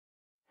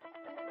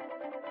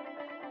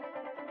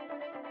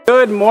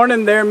Good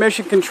morning there,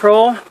 Mission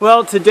Control.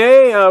 Well,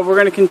 today we're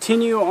going to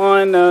continue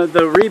on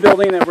the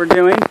rebuilding that we're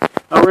doing.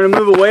 We're going to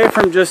move away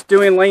from just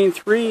doing lane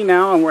 3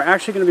 now, and we're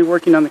actually going to be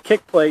working on the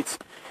kick plates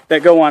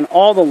that go on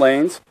all the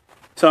lanes.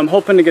 So I'm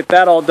hoping to get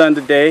that all done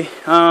today.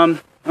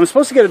 I'm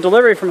supposed to get a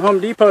delivery from Home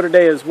Depot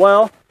today as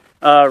well.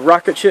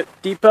 Rocket Ship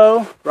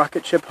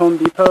Home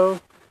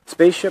Depot,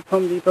 Spaceship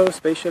Home Depot,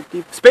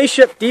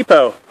 Spaceship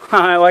Depot.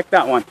 I like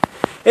that one.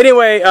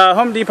 Anyway,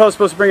 Home Depot is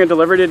supposed to bring a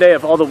delivery today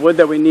of all the wood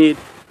that we need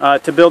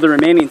to build the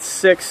remaining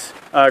 6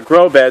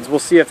 grow beds. We'll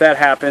see if that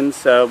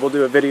happens. We'll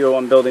do a video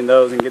on building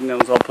those and getting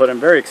those all put. I'm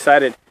very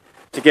excited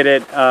to get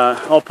it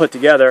all put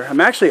together.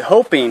 I'm actually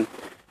hoping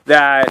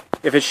that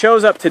if it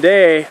shows up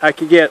today, I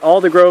could get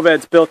all the grow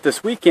beds built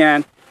this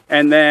weekend,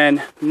 and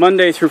then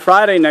Monday through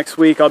Friday next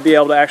week, I'll be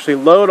able to actually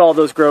load all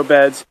those grow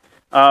beds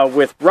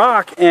with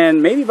rock,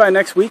 and maybe by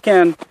next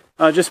weekend,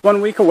 just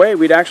 1 week away,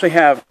 we'd actually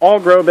have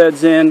all grow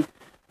beds in.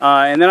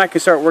 And then I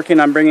can start working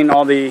on bringing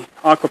all the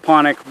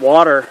aquaponic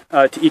water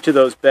to each of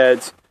those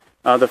beds,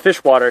 the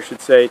fish water, I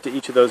should say, to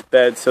each of those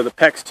beds. So the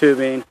PEX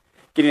tubing,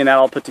 getting that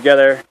all put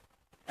together.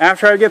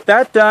 After I get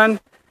that done,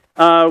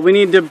 we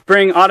need to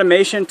bring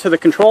automation to the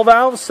control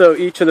valves so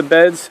each of the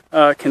beds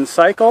can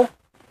cycle.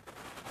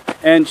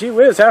 And gee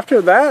whiz,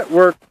 after that,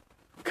 we're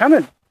kind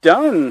of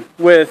done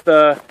with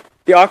the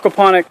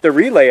aquaponic, the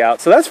relay out.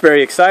 So that's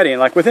very exciting.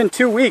 Like within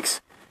 2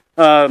 weeks,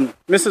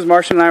 Mrs.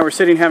 Martian and I were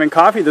sitting having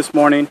coffee this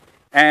morning,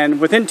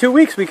 and within 2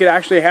 weeks, we could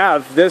actually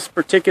have this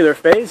particular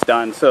phase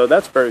done. So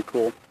that's very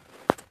cool.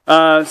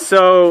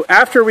 So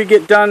after we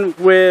get done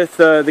with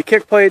the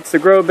kick plates, the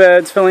grow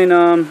beds, filling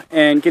them,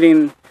 and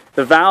getting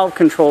the valve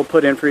control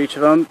put in for each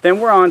of them, then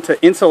we're on to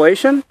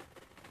insulation,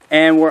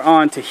 and we're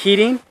on to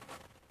heating.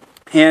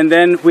 And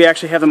then we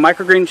actually have the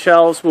microgreen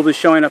shelves will be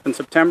showing up in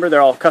September. They're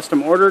all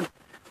custom ordered.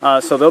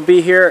 So they'll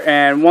be here.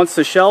 And once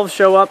the shelves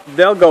show up,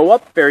 they'll go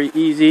up very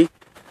easy.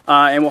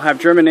 And we'll have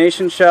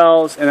germination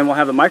shelves, and then we'll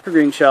have the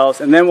microgreen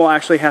shelves, and then we'll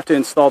actually have to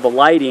install the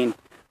lighting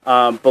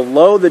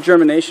below the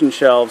germination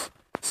shelves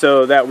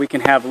so that we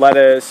can have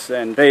lettuce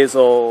and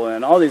basil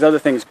and all these other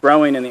things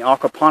growing in the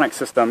aquaponic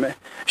system. It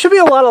should be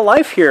a lot of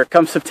life here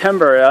come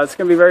September. It's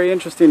going to be very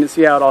interesting to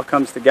see how it all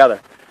comes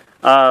together.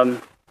 We're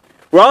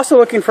also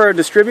looking for a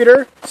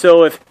distributor,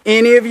 so if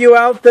any of you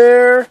out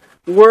there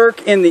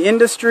work in the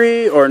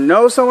industry or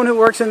know someone who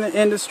works in the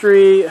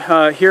industry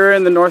here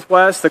in the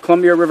Northwest, the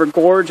Columbia River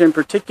Gorge in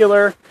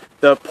particular,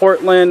 the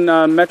Portland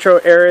metro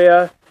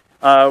area,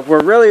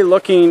 we're really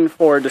looking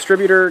for a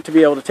distributor to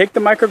be able to take the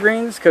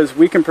microgreens because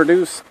we can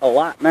produce a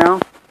lot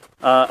now.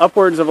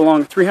 Upwards of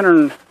along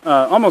 300,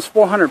 almost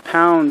 400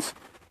 pounds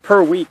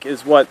per week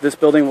is what this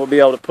building will be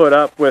able to put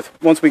up with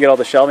once we get all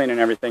the shelving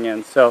and everything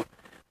in. So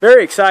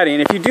very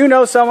exciting. If you do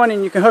know someone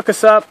and you can hook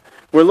us up,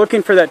 we're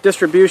looking for that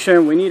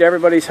distribution. We need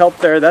everybody's help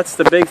there. That's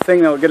the big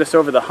thing that will get us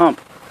over the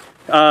hump.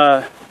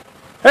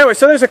 Anyway,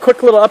 so there's a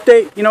quick little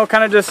update, you know,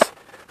 kind of just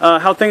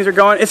how things are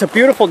going. It's a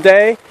beautiful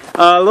day.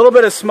 A little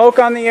bit of smoke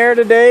on the air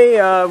today.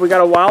 We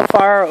got a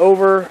wildfire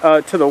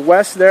over to the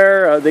west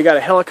there. They got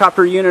a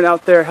helicopter unit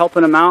out there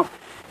helping them out,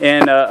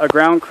 and a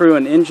ground crew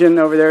and engine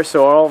over there.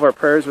 So all of our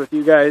prayers with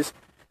you guys.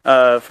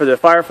 For the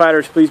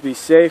firefighters, please be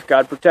safe.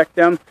 God protect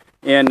them.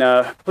 And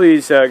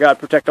please, God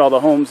protect all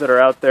the homes that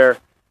are out there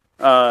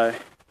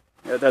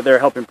that they're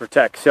helping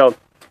protect. So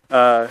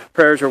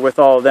prayers are with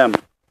all of them.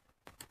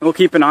 We'll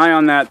keep an eye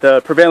on that. The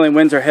prevailing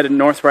winds are headed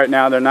north right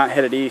now. They're not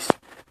headed east.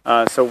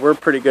 So we're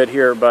pretty good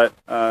here, but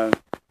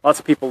lots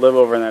of people live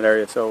over in that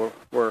area. So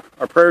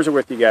our prayers are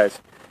with you guys.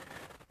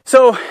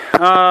 So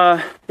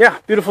yeah,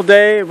 beautiful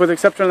day with the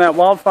exception of that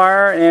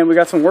wildfire, and we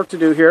got some work to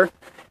do here.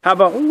 How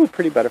about, ooh,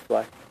 pretty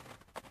butterfly.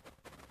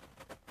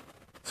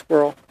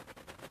 Squirrel.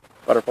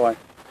 Butterfly.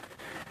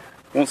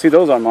 Won't see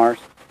those on Mars.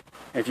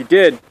 If you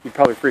did, you'd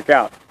probably freak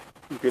out.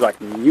 You'd be like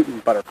a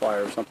mutant butterfly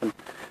or something.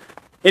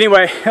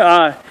 Anyway,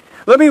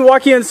 let me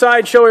walk you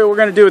inside, show you what we're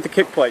going to do with the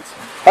kick plates.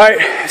 All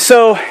right,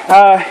 so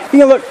you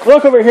can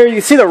look over here. You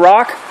can see the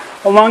rock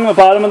along the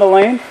bottom of the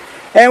lane.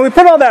 And we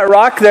put all that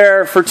rock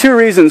there for 2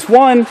 reasons.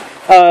 One,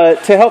 to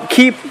help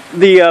keep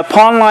the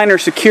pond liner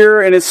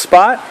secure in its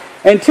spot.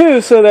 And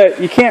 2, so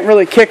that you can't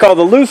really kick all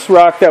the loose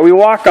rock that we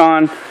walk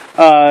on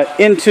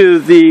into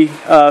the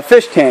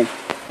fish tank.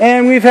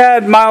 And we've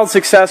had mild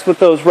success with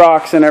those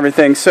rocks and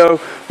everything.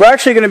 So we're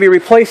actually going to be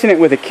replacing it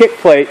with a kick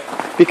plate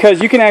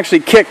because you can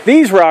actually kick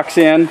these rocks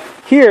in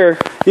here.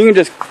 You can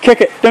just kick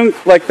it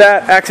dunk like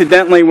that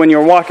accidentally when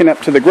you're walking up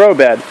to the grow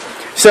bed.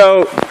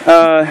 So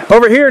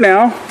over here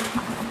now,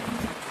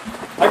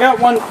 I got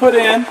one put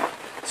in.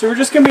 So we're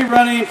just going to be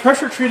running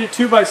pressure treated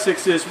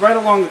 2x6s right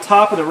along the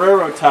top of the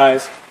railroad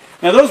ties.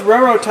 Now those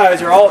railroad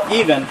ties are all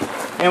even.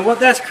 And what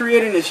that's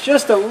creating is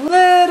just a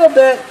little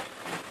bit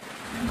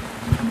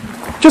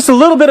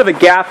of a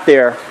gap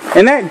there,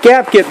 and that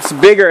gap gets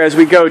bigger as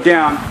we go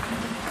down.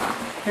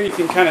 Here you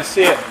can kind of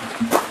see it.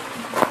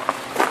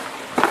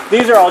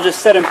 These are all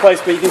just set in place,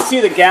 but you can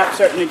see the gap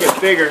starting to get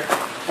bigger,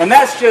 and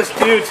that's just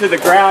due to the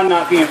ground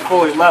not being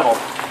fully level.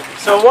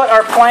 So what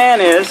our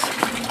plan is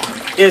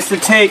to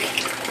take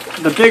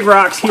the big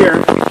rocks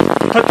here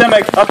put them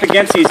up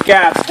against these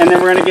gaps, and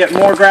then we're going to get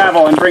more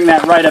gravel and bring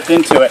that right up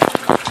into it.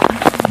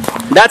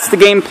 That's the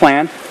game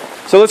plan.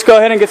 So let's go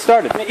ahead and get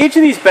started. Each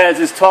of these beds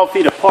is 12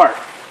 feet apart,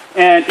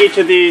 and each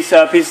of these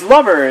pieces of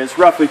lumber is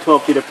roughly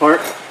 12 feet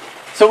apart.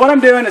 So what I'm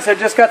doing is I've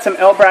just got some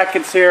L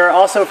brackets here,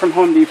 also from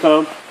Home Depot,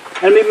 and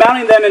I'll be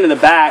mounting them into the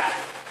back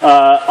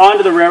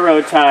onto the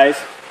railroad ties,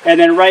 and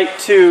then right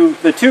to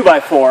the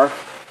 2x4.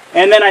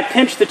 And then I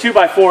pinch the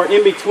 2x4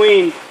 in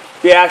between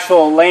the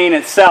actual lane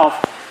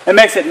itself. It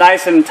makes it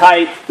nice and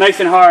tight, nice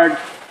and hard,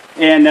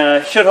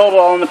 and should hold it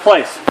all into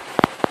place.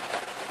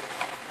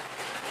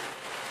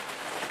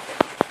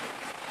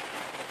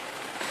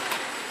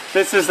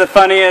 This is the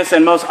funniest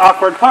and most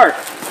awkward part.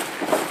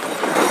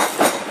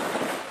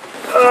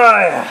 Oh,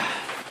 yeah.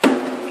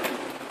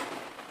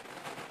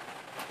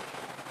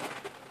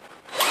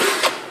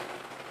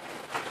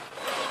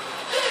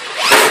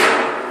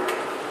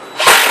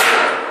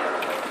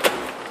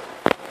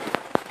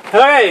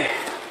 Okay,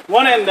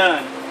 one end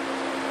done.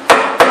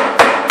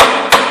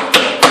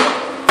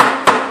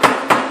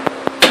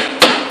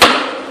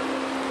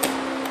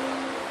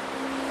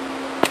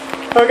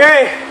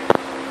 Okay,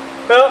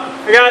 well,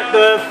 I got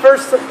the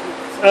first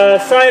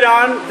side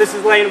on. This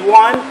is lane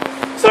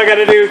 1, so I got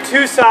to do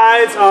 2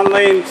 sides on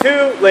lane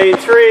 2, lane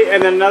 3,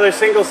 and then another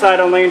single side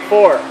on lane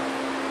 4.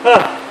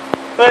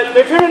 But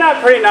they're turning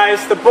out pretty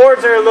nice. The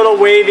boards are a little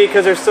wavy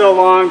because they're so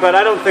long, but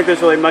I don't think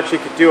there's really much you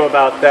could do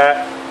about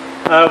that.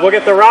 We'll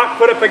get the rock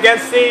put up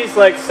against these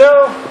like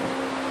so,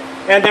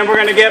 and then we're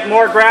going to get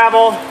more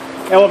gravel,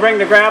 and we'll bring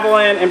the gravel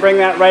in and bring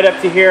that right up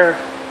to here.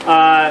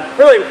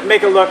 Really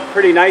make it look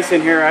pretty nice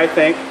in here, I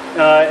think.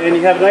 And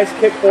you have a nice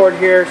kickboard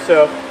here,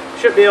 so you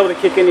shouldn't be able to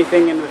kick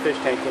anything into the fish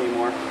tank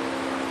anymore.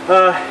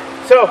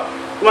 So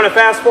I'm going to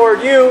fast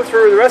forward you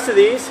through the rest of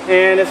these,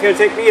 and it's going to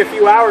take me a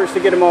few hours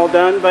to get them all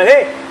done, but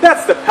hey,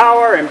 that's the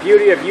power and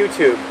beauty of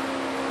YouTube.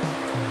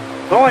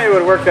 If only it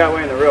would work that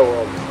way in the real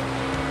world.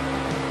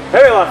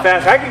 That'd be a lot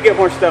faster. I could get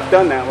more stuff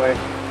done that way.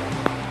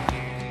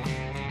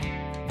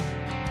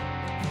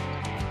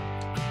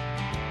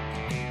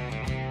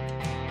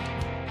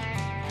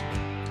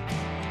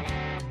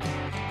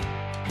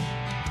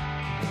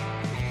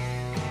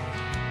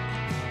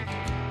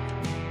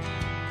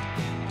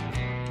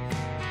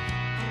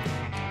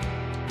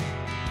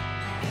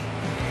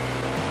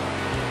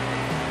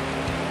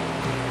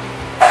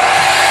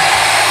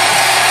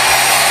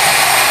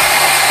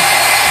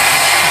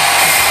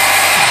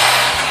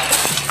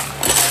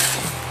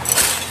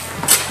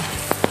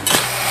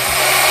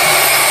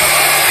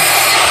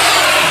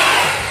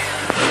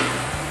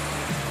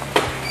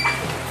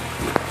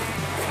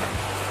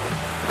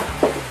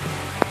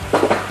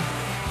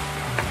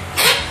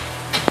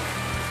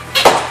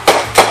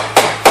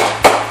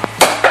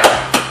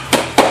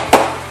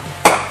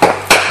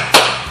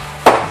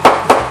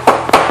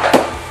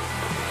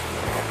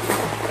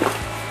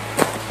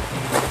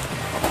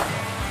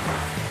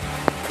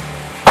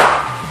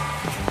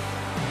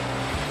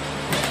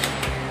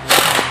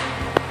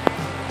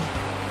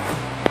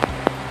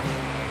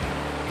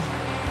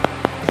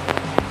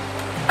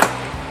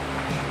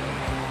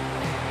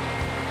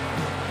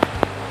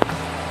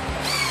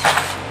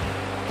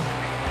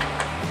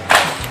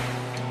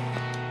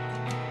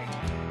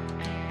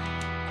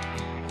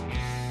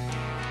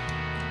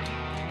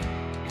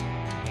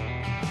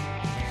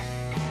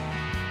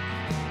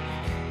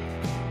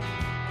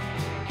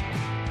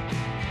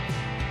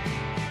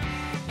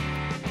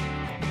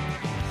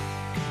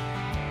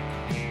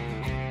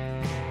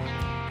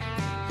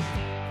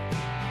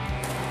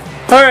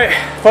 Alright,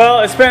 well,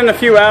 it's been a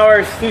few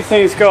hours. These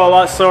things go a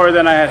lot slower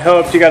than I had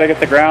hoped. You got to get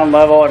the ground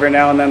level. Every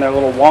now and then they're a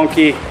little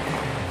wonky.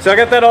 So I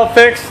got that all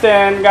fixed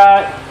and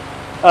got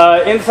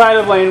inside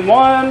of lane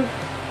 1,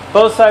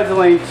 both sides of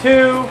lane 2,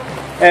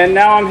 and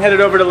now I'm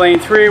headed over to lane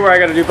 3 where I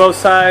got to do both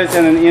sides,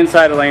 and then the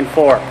inside of lane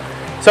 4.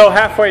 So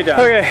halfway done.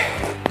 Okay,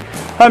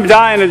 I'm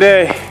dying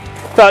today.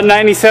 About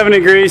 97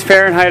 degrees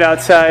Fahrenheit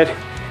outside,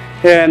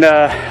 and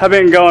I've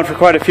been going for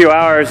quite a few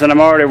hours and I'm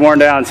already worn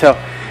down, so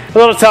a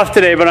little tough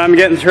today, but I'm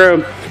getting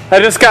through. I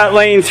just got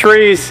lane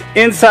 3's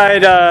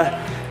inside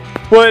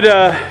wood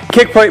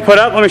kick plate put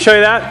up. Let me show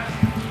you that.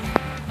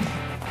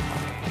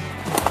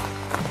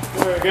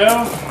 There we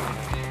go.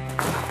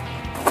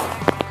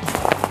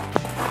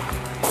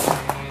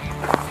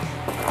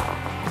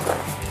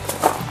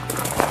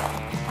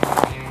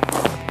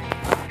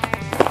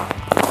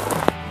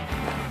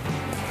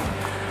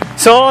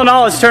 So all in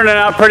all, it's turning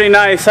out pretty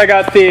nice. I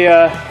got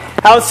the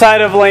outside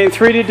of lane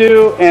 3 to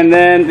do, and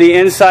then the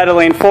inside of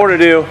lane 4 to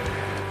do.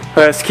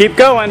 Let's keep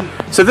going.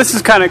 So this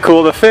is kind of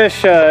cool. The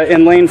fish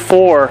in lane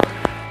 4,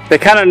 they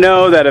kind of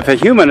know that if a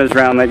human is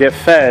around, they get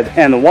fed,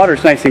 and the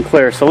water's nice and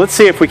clear. So let's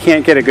see if we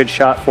can't get a good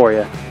shot for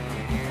you.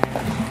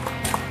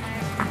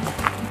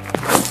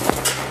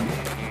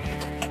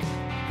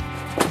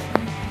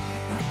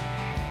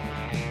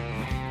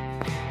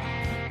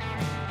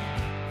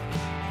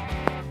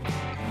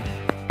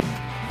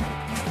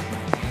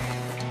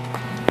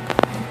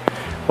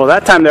 Well,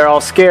 that time they're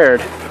all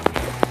scared.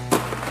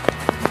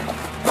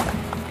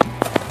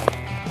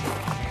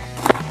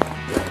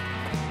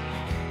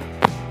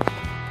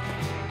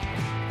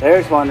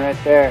 There's one right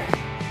there.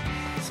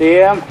 See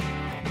him?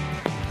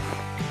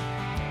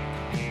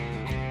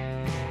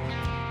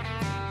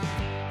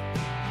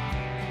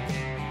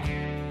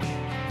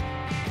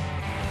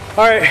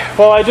 Alright,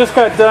 well I just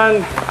got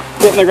done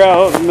getting the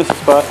gravel, missed a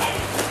spot.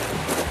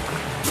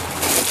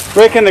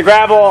 Raking the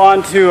gravel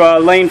onto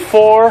lane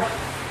 4.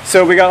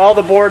 So we got all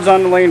the boards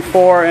on lane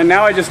 4, and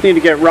now I just need to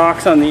get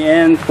rocks on the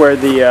end where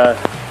the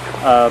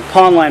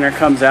pond liner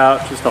comes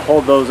out, just to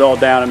hold those all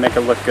down and make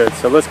it look good.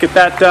 So let's get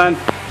that done,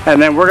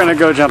 and then we're gonna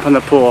go jump in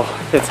the pool.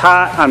 It's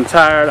hot, I'm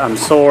tired, I'm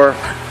sore.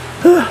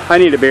 I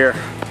need a beer.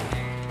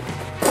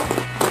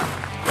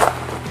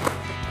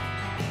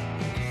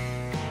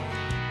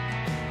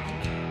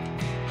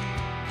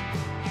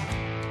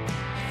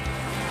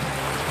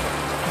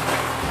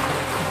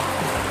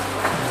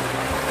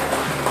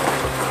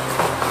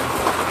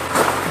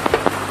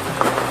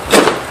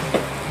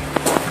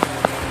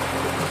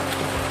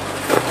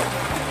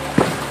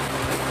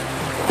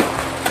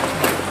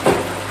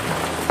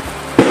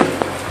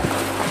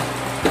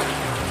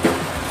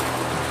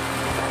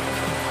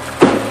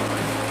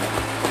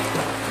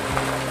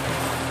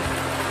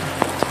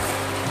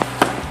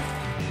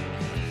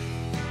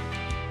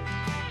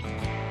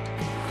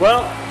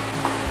 Well,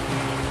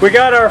 we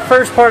got our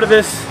first part of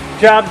this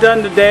job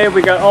done today.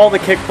 We got all the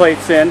kick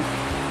plates in.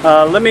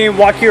 Let me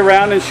walk you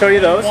around and show you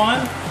those.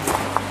 One,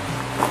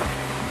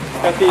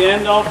 got the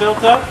end all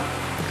built up.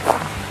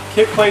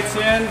 Kick plates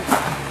in.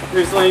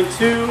 Here's lane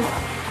 2.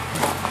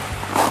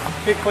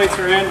 Kick plates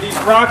are in. These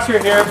rocks are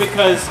here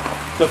because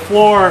the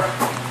floor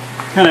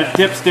kind of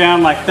dips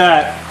down like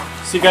that.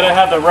 So you got to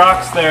have the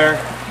rocks there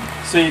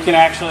so you can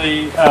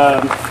actually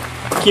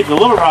keep the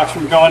little rocks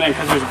from going in,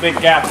 because there's a big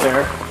gap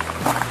there.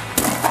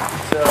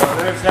 So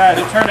there's that.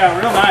 It turned out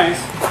real nice.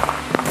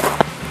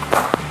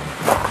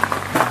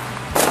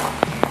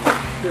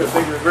 Do a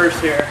big reverse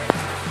here.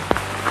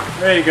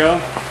 There you go.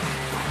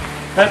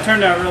 That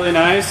turned out really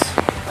nice.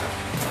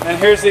 And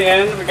here's the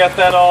end. We got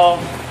that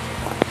all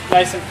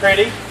nice and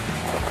pretty.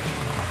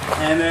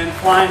 And then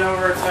flying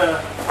over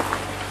to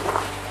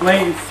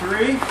lane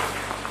 3. You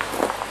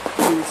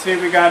can see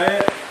we got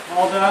it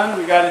all done.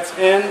 We got its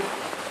end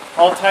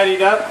all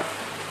tidied up.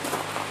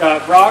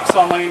 Got rocks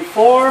on lane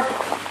 4.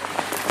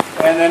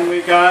 And then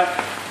we got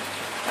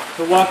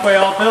the walkway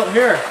all built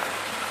here.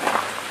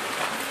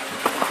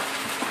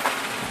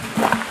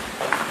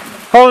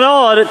 All in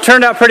all, it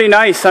turned out pretty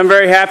nice. I'm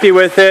very happy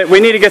with it. We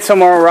need to get some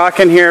more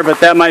rock in here, but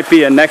that might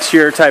be a next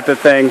year type of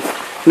thing.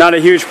 Not a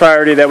huge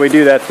priority that we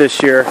do that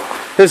this year.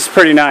 This is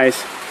pretty nice.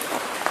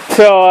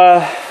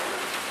 So,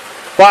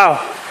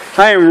 wow,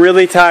 I am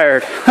really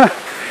tired.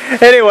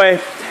 Anyway,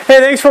 hey,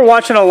 thanks for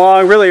watching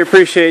along. Really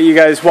appreciate you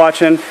guys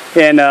watching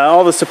and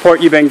all the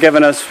support you've been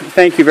giving us.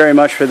 Thank you very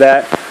much for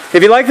that.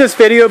 If you like this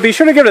video, be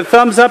sure to give it a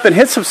thumbs up and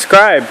hit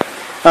subscribe.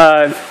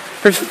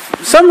 For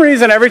some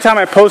reason, every time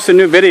I post a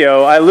new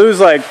video, I lose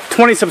like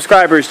 20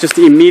 subscribers just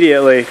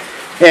immediately.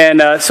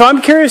 And so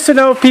I'm curious to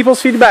know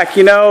people's feedback.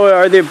 You know,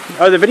 are the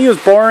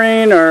videos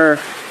boring, or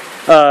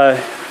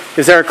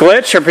is there a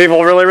glitch? Are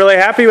people really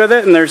happy with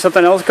it and there's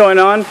something else going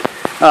on?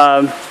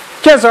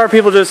 Chances are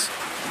people just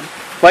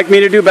like me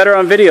to do better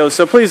on videos,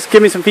 so please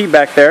give me some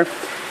feedback there.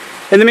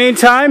 In the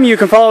meantime, you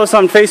can follow us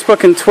on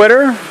Facebook and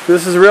Twitter.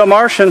 This is Real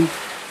Martian,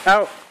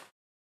 out.